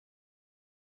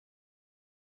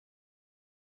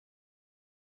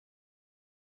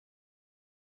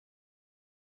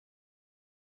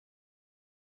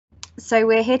So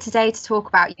we're here today to talk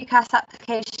about UCAS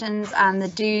applications and the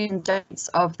do's and don'ts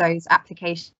of those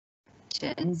applications.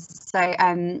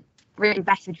 So really,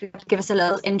 Beth, would you give us a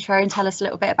little intro and tell us a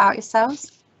little bit about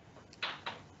yourselves?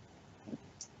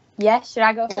 Yeah, should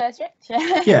I go first,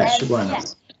 Rich? Yeah, why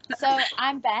not? Yeah. So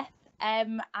I'm Beth.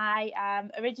 I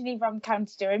am originally from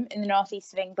County Durham in the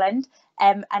northeast of England,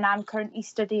 and I'm currently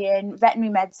studying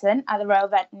veterinary medicine at the Royal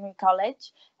Veterinary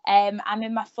College. I'm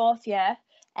in my 4th year,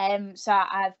 so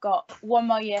I've got 1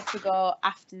 more year to go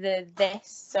after this,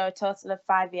 so a total of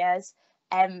 5 years.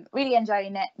 Really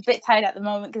enjoying it. A bit tired at the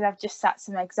moment because I've just sat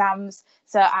some exams,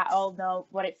 so I all know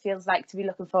what it feels like to be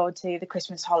looking forward to the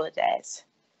Christmas holidays.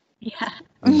 Yeah,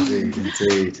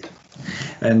 indeed.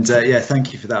 And yeah,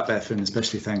 thank you for that, Beth, and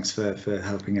especially thanks for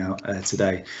helping out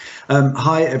today.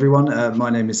 Hi everyone, my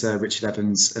name is Richard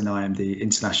Evans and I am the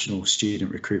International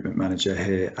Student Recruitment Manager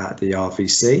here at the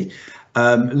RVC.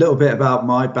 A little bit about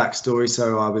my backstory.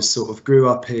 So I was grew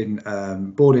up in,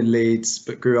 born in Leeds,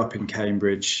 but grew up in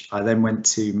Cambridge. I then went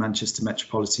to Manchester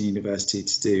Metropolitan University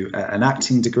to do an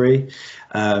acting degree.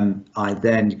 I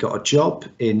then got a job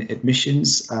in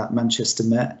admissions at Manchester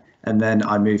Met. And then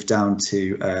I moved down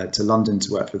to London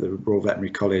to work for the Royal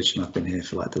Veterinary College, and I've been here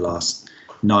for like the last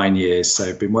 9 years. So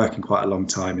I've been working quite a long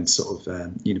time in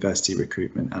university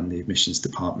recruitment and the admissions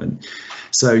department.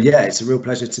 So yeah, it's a real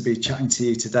pleasure to be chatting to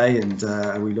you today,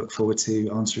 and we look forward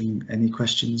to answering any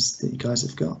questions that you guys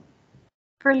have got.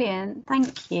 Brilliant,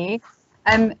 thank you.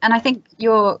 And I think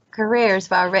your career as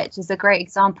well, Rich, is a great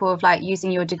example of like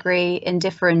using your degree in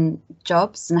different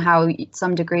jobs and how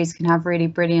some degrees can have really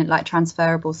brilliant like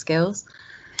transferable skills.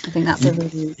 I think that's a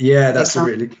really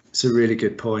it's a really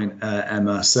good point,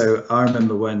 Emma. So I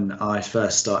remember when I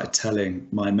first started telling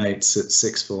my mates at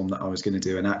sixth form that I was going to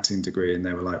do an acting degree, and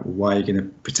they were like, well, why are you going to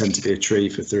pretend to be a tree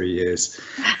for 3 years?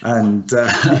 And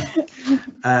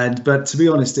but to be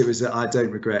honest, I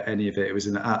don't regret any of it. It was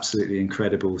an absolutely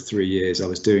incredible 3 years. I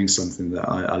was doing something that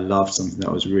I loved, something that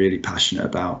I was really passionate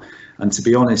about. And to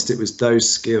be honest, it was those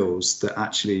skills that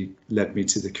actually led me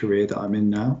to the career that I'm in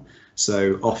now.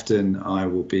 So often I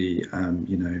will be,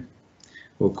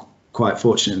 quite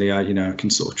fortunately, I can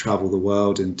sort of travel the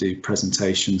world and do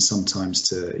presentations sometimes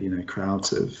to,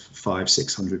 crowds of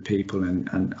 500-600 people.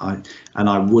 And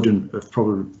I wouldn't have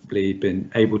probably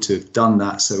been able to have done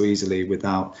that so easily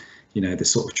without, the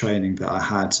sort of training that I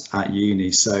had at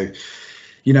uni. So,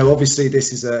 obviously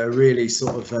this is a really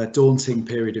sort of daunting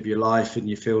period of your life, and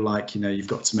you feel like, you've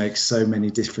got to make so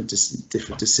many different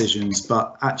decisions,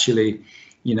 but actually,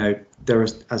 there are,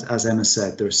 as Emma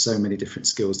said, there are so many different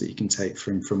skills that you can take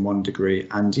from one degree,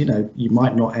 and you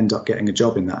might not end up getting a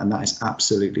job in that, and that is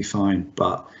absolutely fine,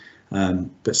 but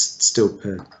still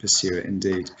pursue it.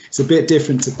 Indeed, it's a bit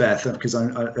different to Beth, because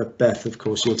Beth, of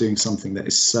course, you're doing something that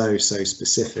is so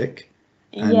specific,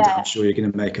 and yeah. I'm sure you're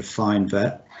going to make a fine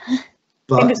vet.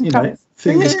 But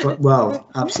fingers crossed. Well,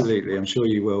 absolutely, I'm sure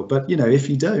you will. But if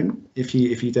you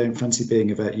don't fancy being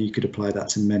a vet, you could apply that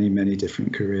to many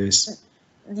different careers.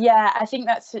 Yeah, I think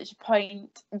that's such a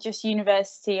point, just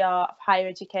university or higher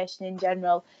education in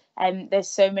general. There's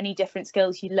so many different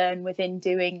skills you learn within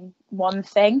doing one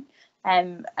thing.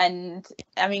 And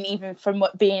I mean, even from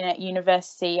being at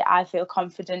university, I feel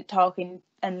confident talking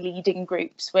and leading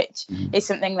groups, which is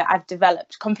something that I've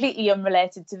developed completely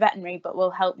unrelated to veterinary, but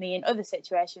will help me in other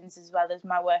situations as well as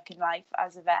my working life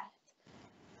as a vet.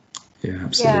 Yeah,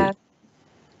 absolutely. Yeah,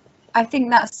 I think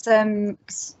that's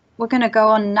we're going to go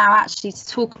on now actually to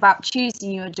talk about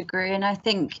choosing your degree, and I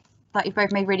think that you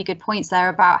both made really good points there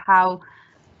about how,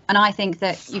 and I think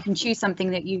that you can choose something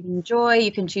that you enjoy,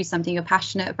 you can choose something you're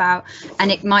passionate about,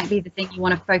 and it might be the thing you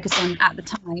want to focus on at the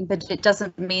time, but it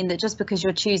doesn't mean that just because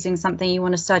you're choosing something you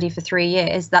want to study for 3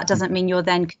 years, that doesn't mean you're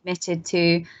then committed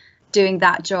to doing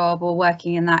that job or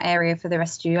working in that area for the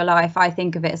rest of your life. I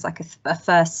think of it as like a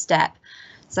first step.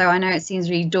 So I know it seems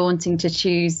really daunting to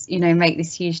choose, make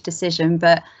this huge decision,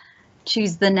 but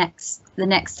choose the next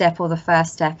step or the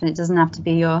first step, and it doesn't have to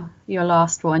be your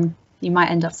last one. You might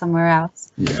end up somewhere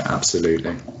else. Yeah,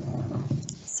 absolutely.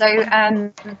 So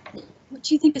what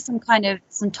do you think are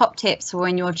some top tips for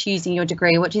when you're choosing your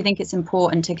degree? What do you think it's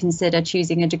important to consider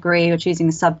choosing a degree or choosing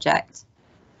a subject?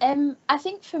 I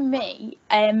think for me,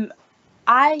 I'm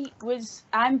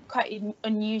quite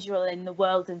unusual in the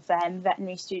world of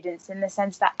veterinary students, in the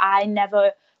sense that I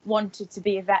never wanted to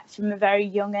be a vet from a very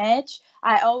young age.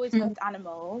 I always loved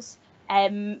animals,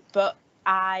 but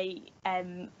I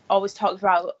always talked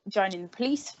about joining the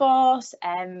police force.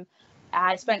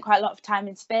 I spent quite a lot of time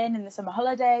in Spain in the summer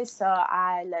holidays, so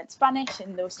I learned Spanish,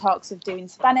 and there was talks of doing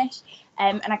Spanish.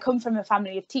 And I come from a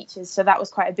family of teachers, so that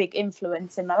was quite a big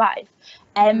influence in my life.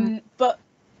 But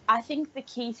I think the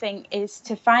key thing is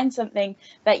to find something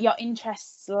that your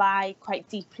interests lie quite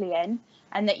deeply in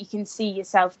and that you can see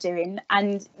yourself doing.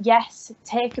 And yes,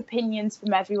 take opinions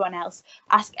from everyone else.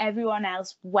 Ask everyone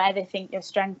else where they think your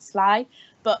strengths lie.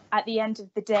 But at the end of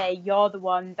the day, you're the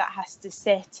one that has to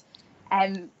sit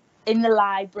in the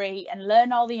library and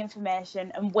learn all the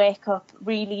information and wake up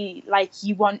really like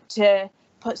you want to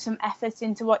put some effort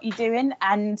into what you're doing.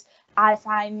 And I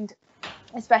find,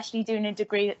 especially doing a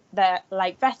degree that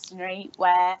like veterinary,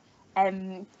 where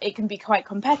it can be quite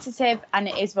competitive and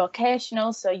it is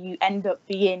vocational, so you end up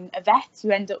being a vet,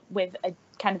 you end up with a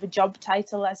kind of a job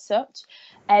title as such.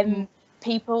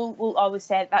 People will always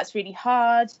say that's really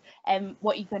hard,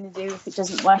 what are you going to do if it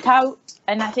doesn't work out?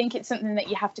 And I think it's something that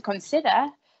you have to consider,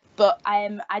 but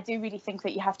I do really think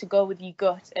that you have to go with your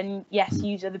gut, and yes,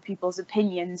 use other people's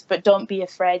opinions, but don't be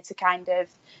afraid to kind of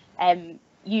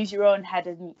use your own head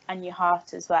and your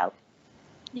heart as well.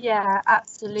 Yeah,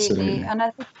 absolutely. And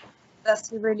I think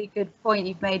that's a really good point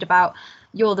you've made about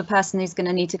you're the person who's going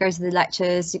to need to go to the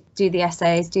lectures, do the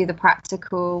essays, do the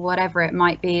practical, whatever it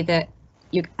might be that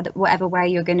you, whatever way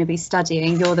you're going to be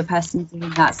studying, you're the person doing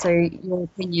that. So your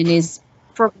opinion is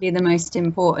probably the most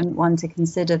important one to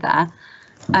consider there.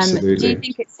 Do you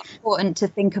think it's important to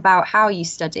think about how you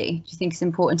study? Do you think it's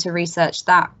important to research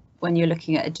that when you're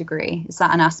looking at a degree? Is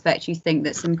that an aspect you think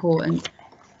that's important?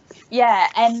 Yeah,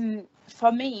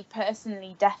 for me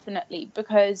personally, definitely,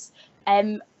 because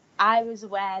I was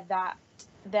aware that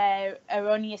there are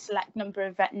only a select number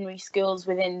of veterinary schools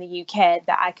within the UK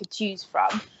that I could choose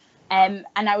from. And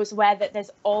I was aware that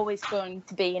there's always going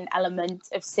to be an element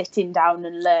of sitting down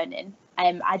and learning.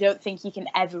 I don't think you can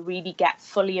ever really get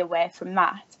fully away from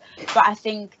that. But I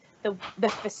think the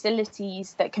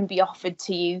facilities that can be offered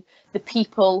to you, the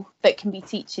people that can be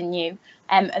teaching you,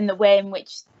 and the way in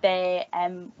which they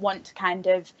want to kind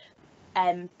of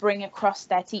bring across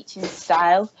their teaching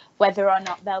style, whether or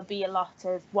not there'll be a lot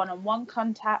of one-on-one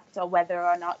contact or whether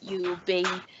or not you'll be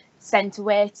sent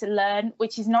away to learn,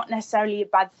 which is not necessarily a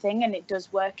bad thing, and it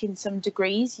does work in some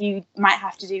degrees. You might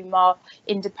have to do more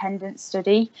independent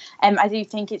study. I do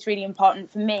think it's really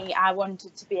important for me. I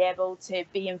wanted to be able to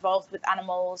be involved with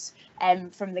animals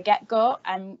from the get-go,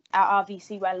 and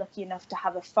obviously we're lucky enough to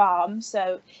have a farm,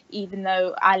 so even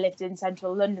though I lived in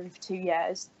central London for 2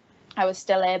 years, I was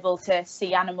still able to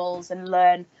see animals and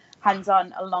learn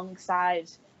hands-on alongside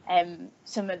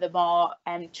some of the more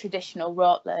traditional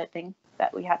rote learning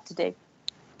that we had to do.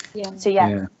 So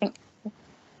yeah.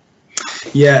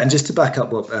 Yeah, and just to back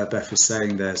up what Beth was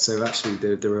saying there, so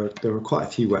actually there are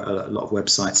quite a lot of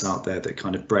websites out there that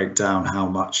kind of break down how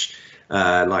much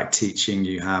like teaching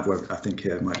you have. I think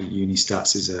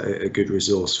Unistats is a good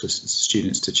resource for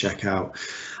students to check out.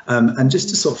 And just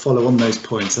to sort of follow on those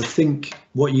points, I think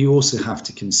what you also have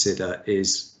to consider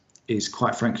is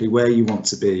quite frankly where you want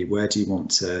to be. Where do you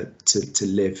want to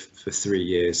live for 3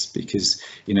 years? Because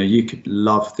you could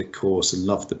love the course and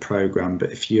love the program,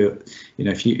 but if you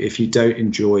don't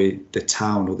enjoy the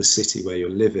town or the city where you're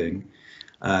living,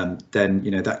 then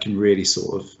that can really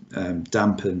sort of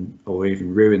dampen or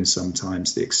even ruin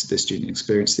sometimes the student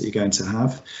experience that you're going to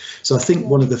have. So I think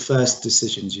one of the first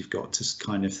decisions you've got to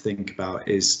kind of think about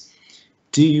is,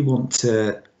 do you want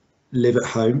to live at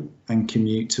home and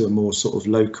commute to a more sort of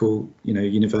local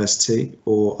university,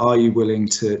 or are you willing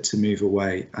to move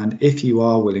away? And if you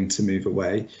are willing to move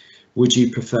away, would you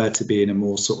prefer to be in a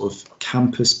more sort of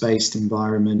campus-based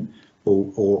environment,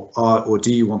 or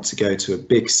do you want to go to a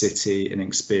big city and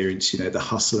experience the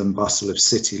hustle and bustle of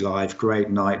city life, great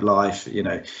nightlife,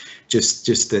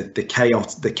 just the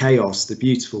chaos, the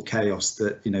beautiful chaos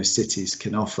that cities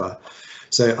can offer?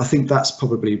 So I think that's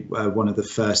probably one of the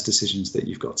first decisions that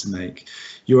you've got to make.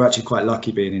 You're actually quite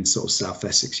lucky being in sort of South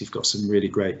Essex. You've got some really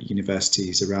great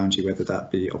universities around you, whether that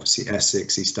be obviously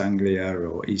Essex, East Anglia,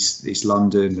 or East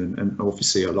London, and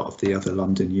obviously a lot of the other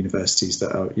London universities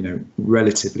that are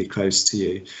relatively close to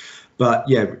you. But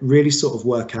yeah, really sort of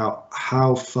work out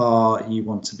how far you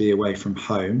want to be away from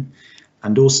home.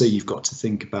 And also you've got to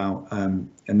think about, and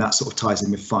that sort of ties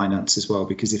in with finance as well,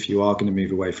 because if you are going to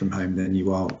move away from home, then you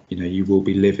will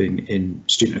be living in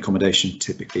student accommodation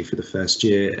typically for the first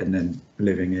year, and then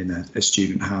living in a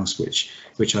student house,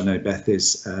 which I know Beth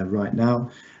is right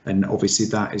now. And obviously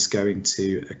that is going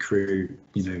to accrue,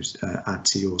 add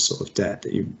to your sort of debt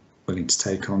that you're willing to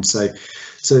take on. So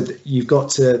you've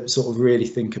got to sort of really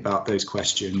think about those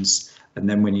questions. And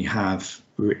then when you have,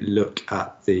 look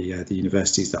at the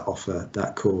universities that offer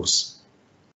that course.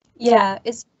 Yeah,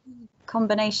 it's a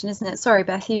combination, isn't it? Sorry,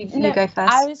 Beth, you go first.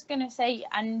 I was going to say,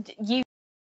 and you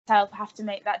yourself have to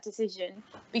make that decision,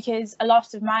 because a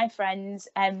lot of my friends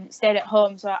stayed at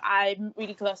home. So I'm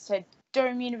really close to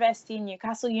Durham University and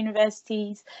Newcastle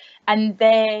universities, and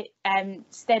they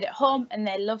stayed at home and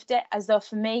they loved it. As though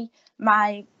for me,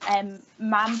 my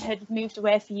mum had moved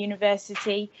away for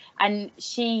university, and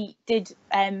she did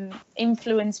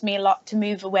influence me a lot to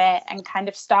move away and kind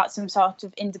of start some sort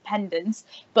of independence.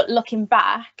 But looking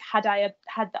back, had I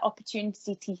had the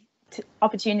opportunity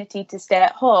to stay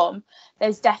at home,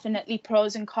 there's definitely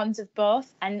pros and cons of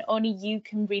both, and only you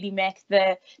can really make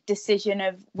the decision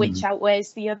of which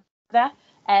outweighs the other.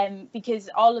 Because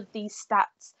all of these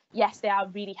stats, yes, they are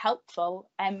really helpful,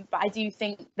 but I do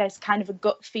think there's kind of a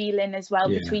gut feeling as well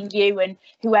between you and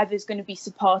whoever's going to be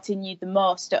supporting you the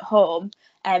most at home,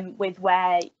 with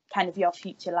where kind of your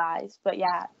future lies. But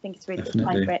yeah, I think it's really good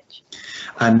point, Rich.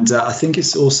 And I think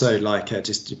it's also like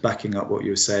just backing up what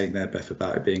you were saying there, Beth,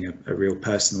 about it being a real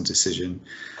personal decision.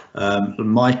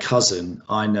 My cousin,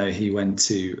 I know he went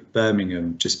to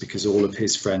Birmingham just because all of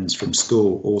his friends from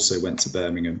school also went to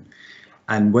Birmingham.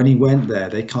 And when he went there,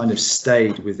 they kind of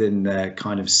stayed within their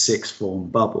kind of sixth form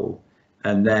bubble.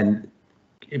 And then,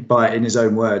 in his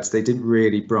own words, they didn't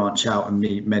really branch out and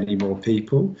meet many more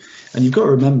people. And you've got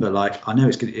to remember, like, I know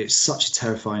it's such a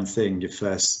terrifying thing, your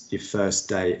first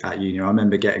day at uni. I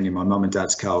remember getting in my mum and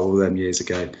dad's car all them years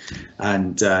ago,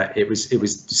 and it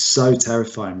was so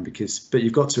terrifying but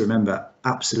you've got to remember,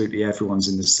 absolutely everyone's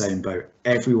in the same boat.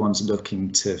 Everyone's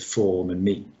looking to form and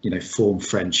meet, form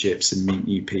friendships and meet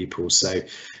new people.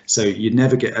 So you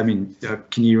never get, I mean,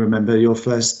 can you remember your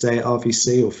first day at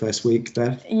RVC or first week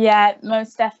there? Yeah,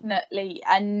 most definitely.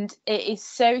 And it is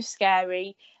so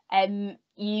scary.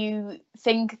 You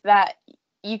think that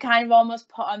you kind of almost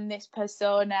put on this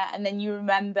persona, and then you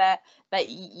remember that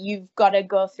you've got to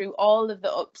go through all of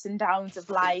the ups and downs of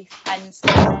life and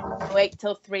wait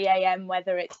till 3 a.m,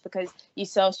 whether it's because you're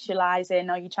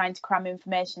socialising or you're trying to cram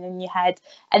information in your head.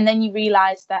 And then you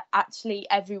realise that actually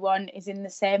everyone is in the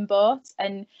same boat,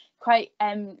 and quite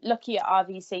lucky at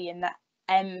RVC in that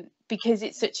because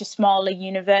it's such a smaller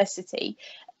university,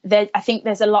 I think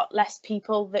there's a lot less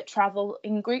people that travel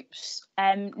in groups,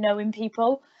 knowing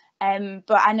people.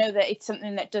 But I know that it's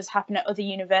something that does happen at other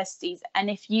universities. And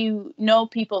if you know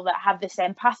people that have the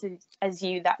same path as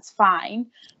you, that's fine.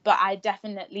 But I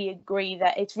definitely agree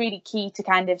that it's really key to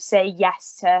kind of say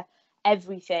yes to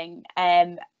everything,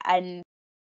 and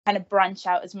kind of branch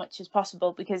out as much as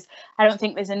possible, because I don't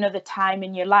think there's another time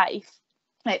in your life.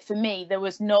 Like for me, there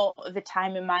was no other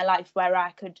time in my life where I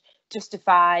could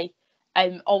justify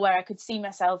or where I could see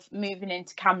myself moving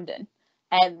into Camden.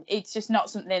 It's just not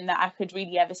something that I could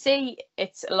really ever see.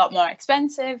 It's a lot more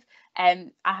expensive. I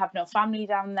have no family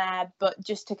down there, but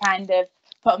just to kind of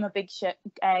put on my big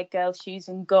girl shoes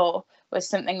and go was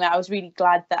something that I was really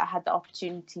glad that I had the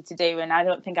opportunity to do, and I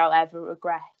don't think I'll ever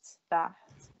regret that.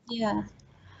 Yeah,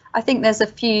 I think there's a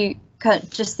few,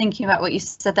 just thinking about what you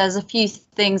said, there's a few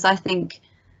things I think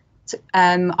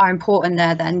are important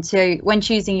there then. So when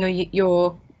choosing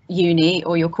your uni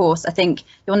or your course, I think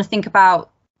you want to think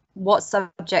about what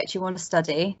subject you want to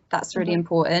study. That's really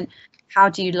important. How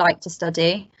do you like to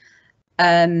study?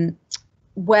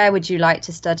 Where would you like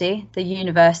to study? The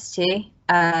university,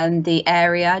 the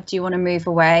area. Do you want to move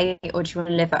away or do you want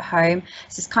to live at home?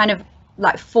 So it's kind of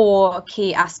like 4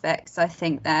 key aspects, I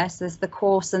think, there. So there's the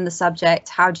course and the subject.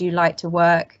 How do you like to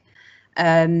work?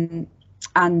 And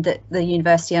the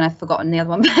university, and I've forgotten the other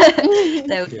one.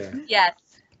 Yeah.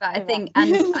 But I think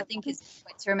it's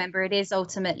important to remember it is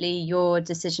ultimately your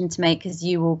decision to make, because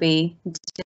you will be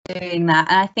doing that.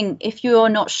 And I think if you're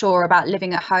not sure about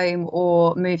living at home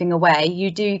or moving away,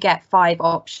 you do get 5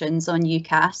 options on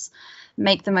UCAS.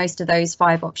 Make the most of those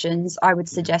 5 options. I would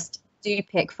suggest do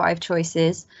pick 5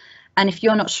 choices. And if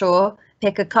you're not sure,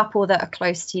 pick a couple that are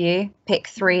close to you, pick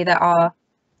 3 that are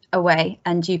away,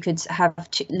 and you could have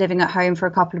living at home for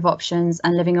a couple of options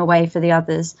and living away for the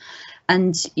others.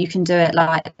 And you can do it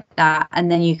like that,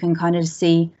 and then you can kind of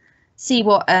see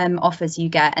what offers you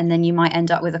get, and then you might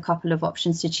end up with a couple of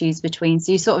options to choose between.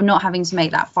 So you're sort of not having to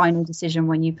make that final decision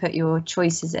when you put your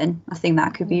choices in. I think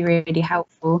that could be really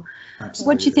helpful. Absolutely.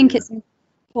 What do you think is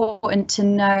important to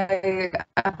know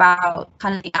about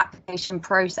kind of the application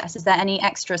process? Is there any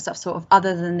extra stuff sort of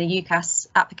other than the UCAS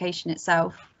application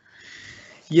itself?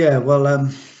 Yeah, well,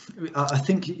 I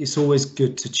think it's always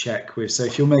good to check with, so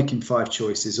if you're making 5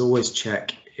 choices, always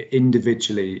check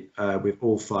individually with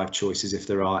all 5 choices if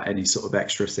there are any sort of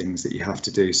extra things that you have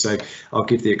to do. So I'll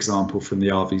give the example from the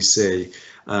RVC.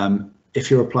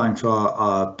 If you're applying for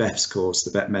our BEFS course,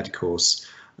 the Vet Med course,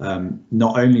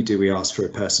 not only do we ask for a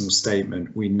personal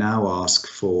statement, we now ask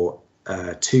for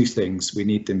 2 things. We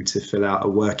need them to fill out a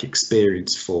work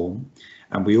experience form,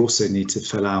 and we also need to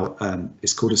fill out,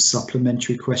 it's called a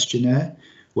supplementary questionnaire,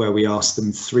 where we ask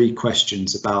them 3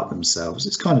 questions about themselves.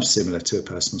 It's kind of similar to a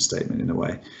personal statement in a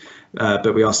way,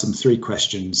 but we ask them 3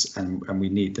 questions and we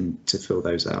need them to fill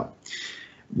those out.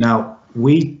 Now,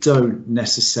 we don't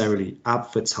necessarily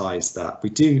advertise that. We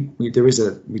do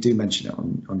mention it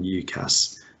on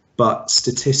UCAS, but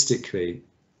statistically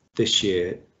this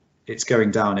year, it's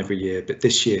going down every year, but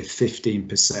this year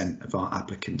 15% of our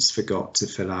applicants forgot to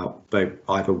fill out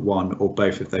either one or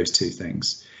both of those 2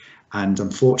 things. And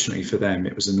unfortunately for them,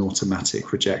 it was an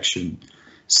automatic rejection.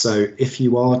 So if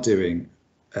you are doing,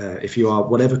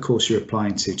 whatever course you're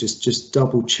applying to, just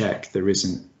double check there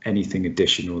isn't anything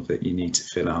additional that you need to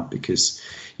fill out, because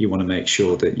you want to make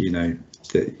sure that you know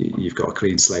that you've got a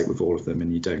clean slate with all of them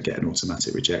and you don't get an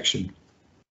automatic rejection.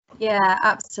 Yeah,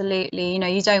 absolutely. You know,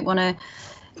 you don't want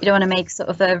to make sort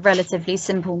of a relatively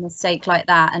simple mistake like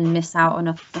that and miss out on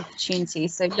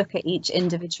opportunities. So look at each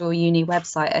individual uni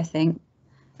website, I think,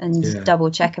 and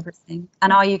double check everything.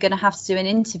 And are you going to have to do an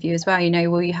interview as well? You know,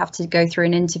 will you have to go through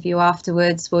an interview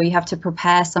afterwards? Will you have to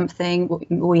prepare something?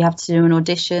 Will you have to do an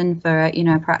audition for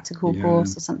a practical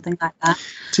course or something like that?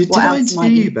 Did I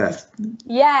interview you, Beth?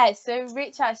 Yeah, so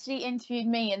Rich actually interviewed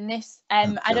me, and this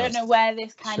I don't know where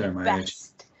this kind of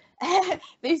best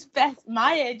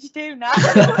my age too now.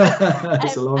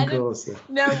 It's a long course.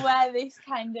 Know where this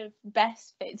kind of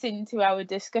best fits into our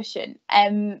discussion.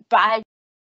 But I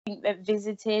think that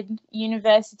visiting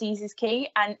universities is key,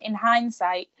 and in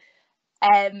hindsight,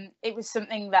 it was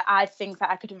something that I think that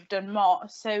I could have done more.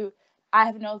 So I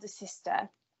have an older sister,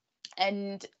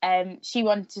 and she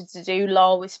wanted to do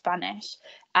law with Spanish,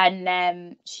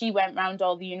 and she went round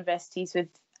all the universities with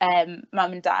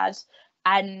mum and dad.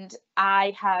 And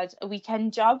I had a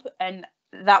weekend job, and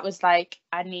that was like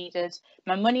I needed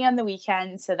my money on the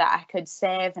weekend so that I could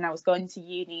save, and I was going to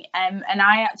uni. And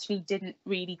I actually didn't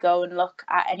really go and look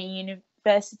at any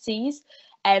universities.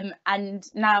 And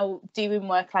now doing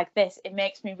work like this, it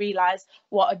makes me realise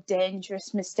what a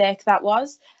dangerous mistake that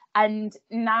was. And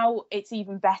now it's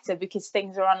even better because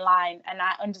things are online, and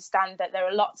I understand that there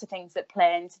are lots of things that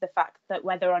play into the fact that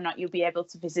whether or not you'll be able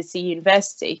to visit a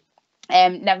university.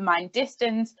 Never mind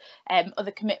distance,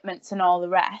 other commitments and all the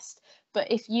rest. But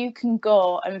if you can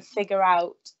go and figure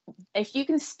out, if you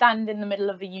can stand in the middle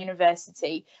of a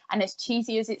university, and as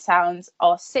cheesy as it sounds,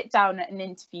 or sit down at an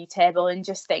interview table and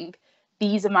just think,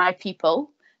 these are my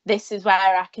people, this is where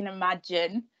I can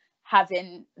imagine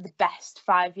having the best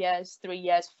 5 years, 3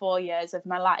 years, 4 years of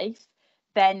my life,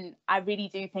 then I really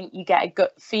do think you get a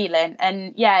gut feeling.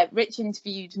 And yeah, Rich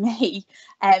interviewed me,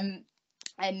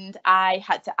 and I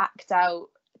had to act out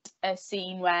a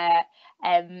scene where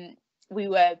we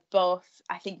were both,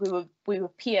 I think we were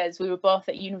peers, we were both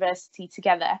at university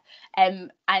together,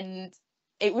 and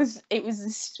it was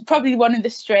probably one of the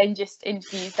strangest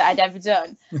interviews that I'd ever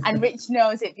done. And Rich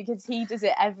knows it because he does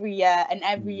it every year, and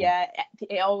every year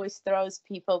it always throws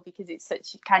people because it's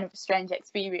such kind of a strange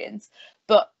experience.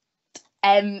 But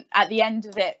at the end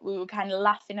of it, we were kind of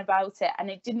laughing about it, and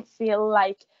it didn't feel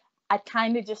like I'd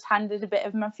kind of just handed a bit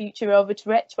of my future over to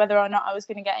Rich, whether or not I was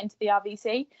going to get into the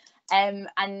RVC.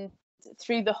 And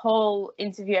through the whole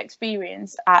interview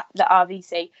experience at the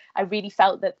RVC, I really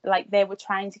felt that like they were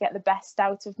trying to get the best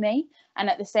out of me. And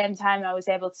at the same time, I was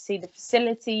able to see the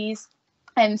facilities.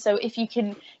 And so if you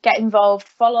can get involved,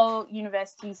 follow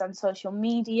universities on social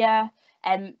media,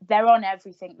 they're on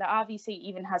everything. The RVC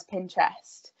even has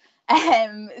Pinterest.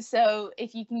 So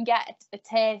if you can get a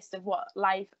taste of what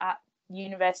life at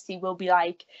university will be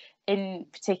like in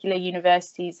particular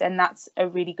universities, and that's a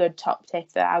really good top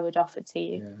tip that I would offer to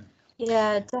you.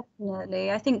 Yeah, definitely.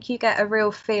 I think you get a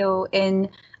real feel in,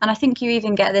 and I think you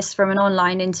even get this from an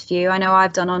online interview. I know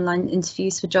I've done online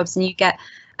interviews for jobs, and you get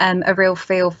a real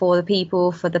feel for the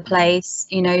people, for the place.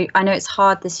 You know, I know it's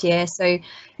hard this year, so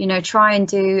try and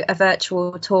do a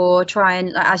virtual tour, try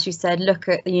and, as you said, look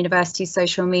at the university's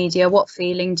social media. What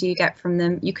feeling do you get from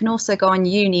them? You can also go on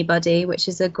UniBuddy, which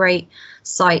is a great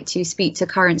site to speak to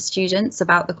current students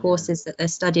about the courses that they're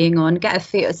studying on, get a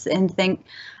feel and think,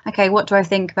 okay, what do I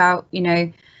think about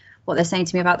what they're saying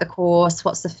to me about the course,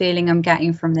 what's the feeling I'm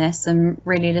getting from this, and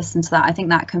really listen to that. I think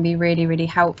that can be really, really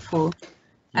helpful.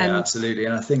 Yeah, absolutely.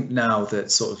 And I think now that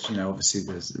sort of, obviously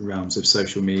there's realms of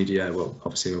social media. Well,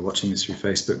 obviously we're watching this through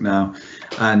Facebook now,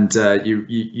 and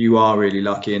you are really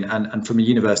lucky. And from a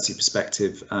university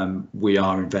perspective, we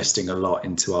are investing a lot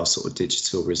into our sort of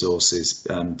digital resources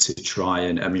to try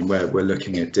and, we're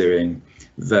looking at doing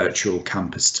virtual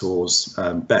campus tours.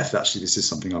 Beth, actually, this is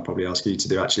something I'll probably ask you to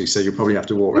do, actually. So you'll probably have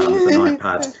to walk around with an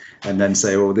iPad and then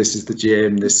say, oh, this is the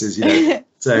gym, this is,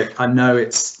 So I know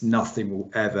it's nothing will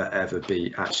ever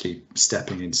be actually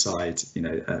stepping inside, you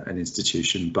know, an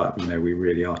institution, but you know, we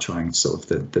really are trying sort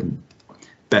of the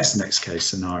best next case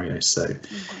scenario. So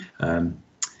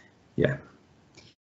yeah.